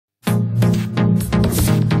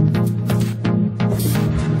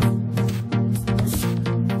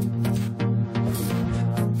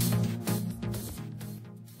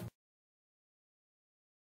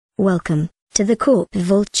Welcome to the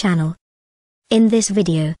CorpVault channel. In this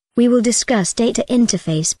video, we will discuss Data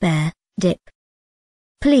Interface Pair, DIP.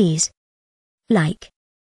 Please like,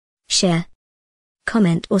 share,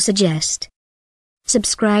 comment or suggest.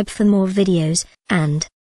 Subscribe for more videos, and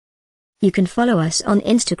you can follow us on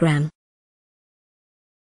Instagram.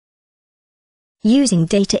 Using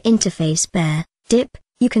Data Interface Pair, DIP,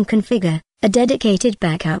 you can configure a dedicated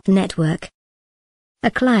backup network. A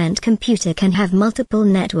client computer can have multiple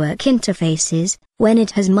network interfaces when it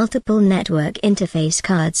has multiple network interface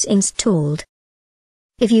cards installed.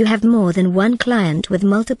 If you have more than one client with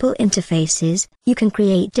multiple interfaces, you can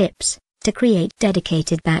create DIPs to create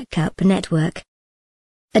dedicated backup network.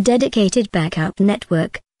 A dedicated backup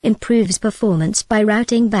network improves performance by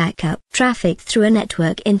routing backup traffic through a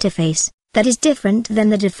network interface that is different than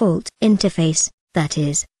the default interface, that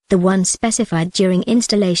is, the one specified during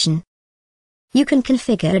installation. You can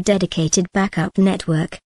configure a dedicated backup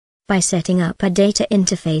network by setting up a data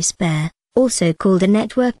interface pair, also called a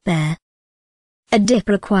network pair. A DIP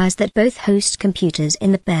requires that both host computers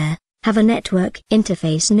in the pair have a network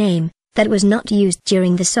interface name that was not used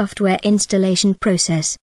during the software installation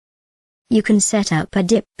process. You can set up a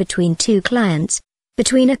DIP between two clients,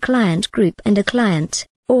 between a client group and a client,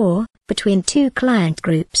 or between two client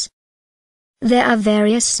groups. There are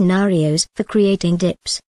various scenarios for creating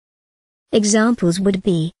DIPs. Examples would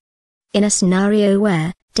be in a scenario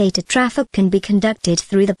where data traffic can be conducted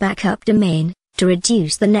through the backup domain to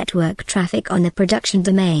reduce the network traffic on the production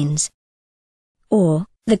domains, or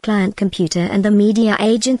the client computer and the media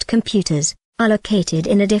agent computers are located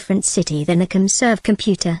in a different city than the CommServe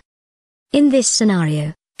computer. In this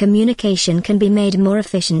scenario, communication can be made more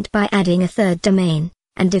efficient by adding a third domain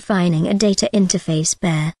and defining a data interface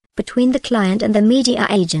pair between the client and the media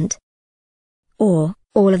agent. Or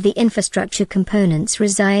all of the infrastructure components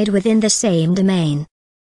reside within the same domain.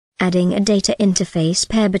 Adding a data interface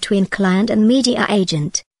pair between client and media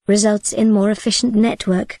agent results in more efficient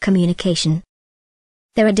network communication.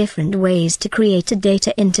 There are different ways to create a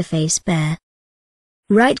data interface pair.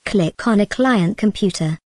 Right-click on a client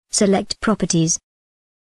computer, select Properties.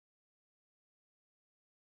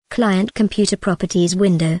 Client Computer Properties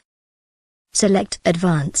window. Select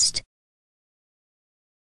Advanced.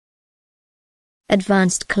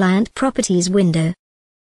 Advanced Client Properties window.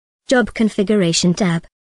 Job Configuration tab.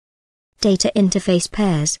 Data Interface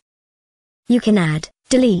Pairs. You can add,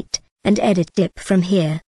 delete, and edit DIP from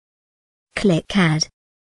here. Click Add.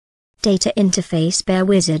 Data Interface Pair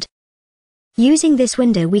Wizard. Using this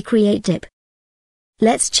window we create DIP.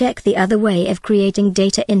 Let's check the other way of creating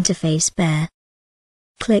data interface pair.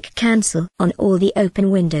 Click Cancel on all the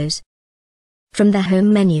open windows. From the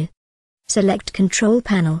Home menu, select Control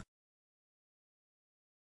Panel.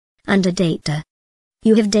 Under Data,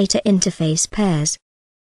 you have Data Interface Pairs.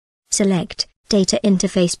 Select Data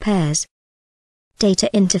Interface Pairs. Data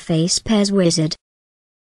Interface Pairs Wizard.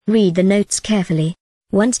 Read the notes carefully.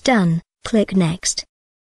 Once done, click Next.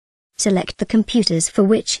 Select the computers for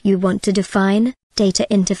which you want to define data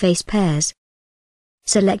interface pairs.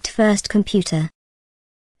 Select First Computer.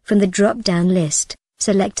 From the drop-down list,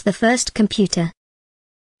 select the first computer.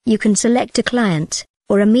 You can select a client,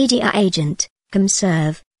 or a media agent,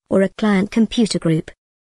 CommServe, or a client computer group.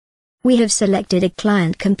 We have selected a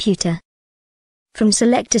client computer. From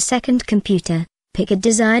Select a Second Computer, pick a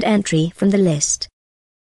desired entry from the list.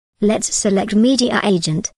 Let's select Media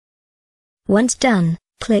Agent. Once done,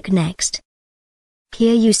 click Next.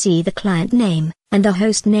 Here you see the client name and the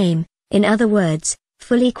host name, in other words,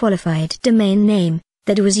 fully qualified domain name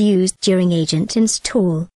that was used during agent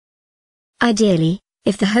install. Ideally,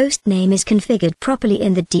 if the host name is configured properly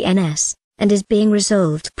in the DNS, and is being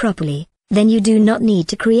resolved properly, then you do not need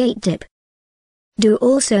to create DIP. Do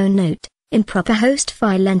also note, improper host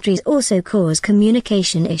file entries also cause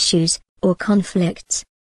communication issues, or conflicts.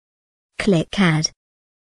 Click Add.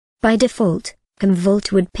 By default,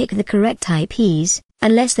 CommVault would pick the correct IPs,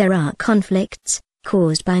 unless there are conflicts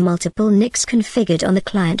caused by multiple NICs configured on the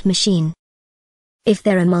client machine. If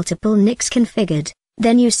there are multiple NICs configured,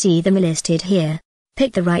 then you see them listed here.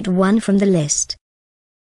 Pick the right one from the list.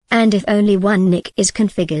 And if only one NIC is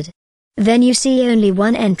configured, then you see only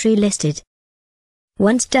one entry listed.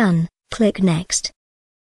 Once done, click Next.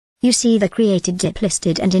 You see the created DIP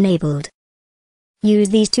listed and enabled. Use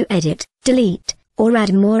these to edit, delete, or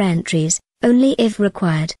add more entries, only if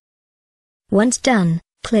required. Once done,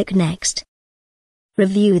 click Next.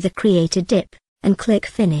 Review the created DIP, and click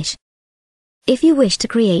Finish. If you wish to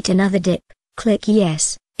create another DIP, click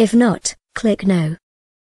Yes, if not, click No.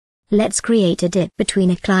 Let's create a DIP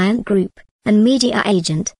between a client group and media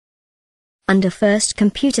agent. Under First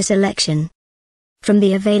Computer Selection, From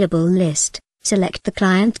the available list, select the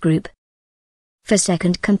client group. For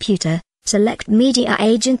second computer, select Media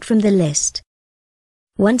Agent from the list.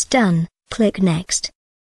 Once done, click Next.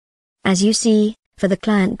 As you see, for the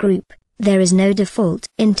client group, there is no default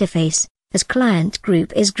interface, as client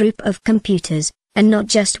group is group of computers, and not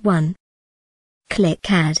just one.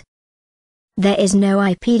 Click Add. There is no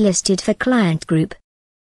IP listed for client group.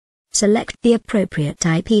 Select the appropriate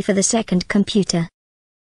IP for the second computer.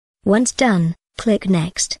 Once done, click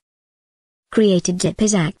Next. Created DIP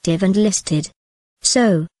is active and listed.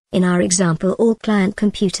 So, in our example, all client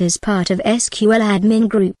computers part of SQL admin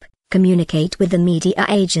group communicate with the media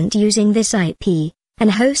agent using this IP,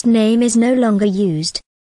 and host name is no longer used.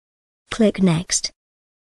 Click Next.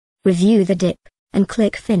 Review the DIP, and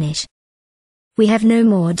click Finish. We have no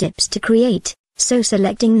more DIPs to create, so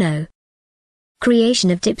selecting No. Creation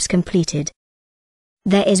of DIPs completed.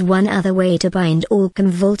 There is one other way to bind all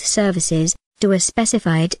CommVault services to a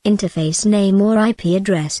specified interface name or IP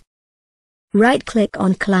address. Right-click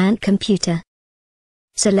on Client Computer.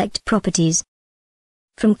 Select Properties.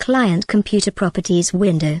 From Client Computer Properties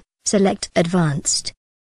window, select Advanced.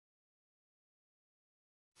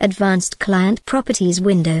 Advanced Client Properties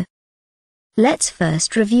window. Let's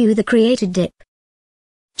first review the created DIP.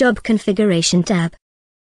 Job Configuration tab.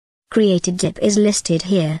 Created DIP is listed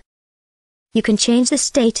here. You can change the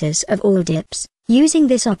status of all DIPs using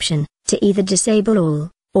this option to either disable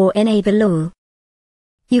all or enable all.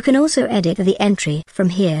 You can also edit the entry from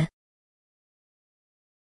here.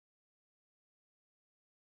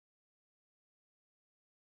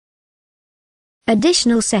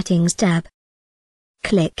 Additional Settings tab.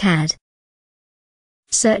 Click Add.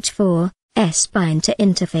 Search for S-Bind to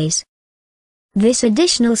Interface. This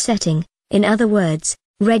additional setting, in other words,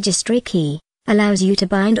 Registry Key, allows you to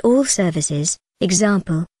bind all services,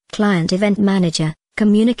 example, Client Event Manager,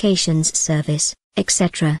 Communications Service,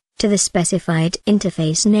 etc., to the specified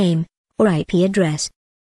interface name or IP address.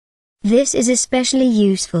 This is especially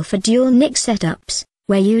useful for dual-NIC setups,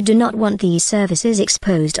 where you do not want these services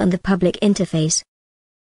exposed on the public interface.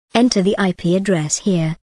 Enter the IP address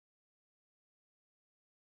here.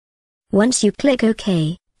 Once you click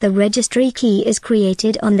OK, the registry key is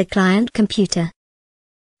created on the client computer.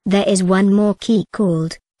 There is one more key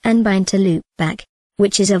called Unbind to Loopback,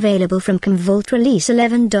 which is available from CommVault Release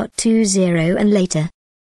 11.20 and later.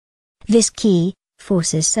 This key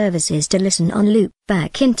forces services to listen on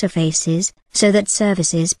loopback interfaces, so that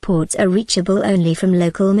services ports are reachable only from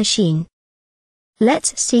local machine.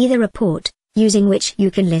 Let's see the report, using which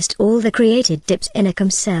you can list all the created DIPs in a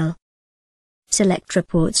CommCell. Select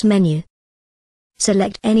Reports menu.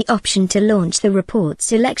 Select any option to launch the report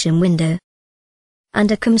selection window.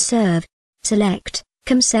 Under CommServe, select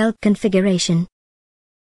CommCell Configuration.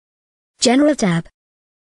 General tab.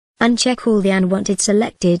 Uncheck all the unwanted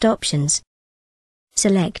selected options.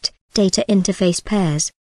 Select Data Interface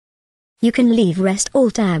Pairs. You can leave rest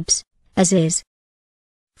all tabs, as is.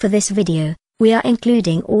 For this video, we are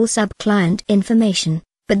including all sub-client information,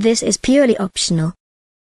 but this is purely optional.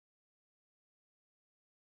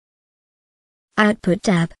 Output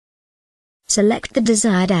tab. Select the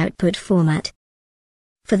desired output format.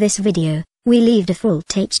 For this video, we leave default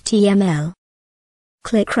HTML.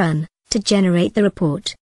 Click Run to generate the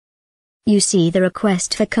report. You see the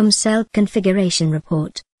request for CommCell configuration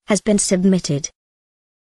report has been submitted.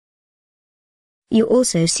 You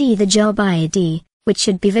also see the job ID, which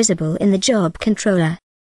should be visible in the job controller.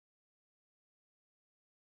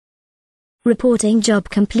 Reporting job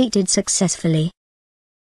completed successfully.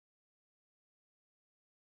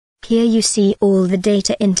 Here you see all the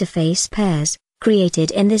data interface pairs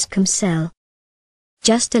created in this CommCell.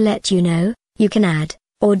 Just to let you know, you can add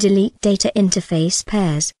or delete data interface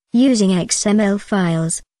pairs using XML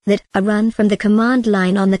files that are run from the command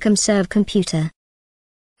line on the CommServe computer.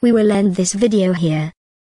 We will end this video here.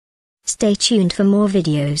 Stay tuned for more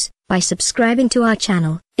videos by subscribing to our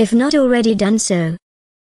channel, if not already done so.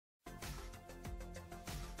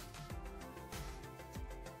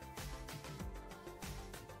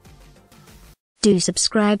 Do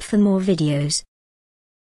subscribe for more videos.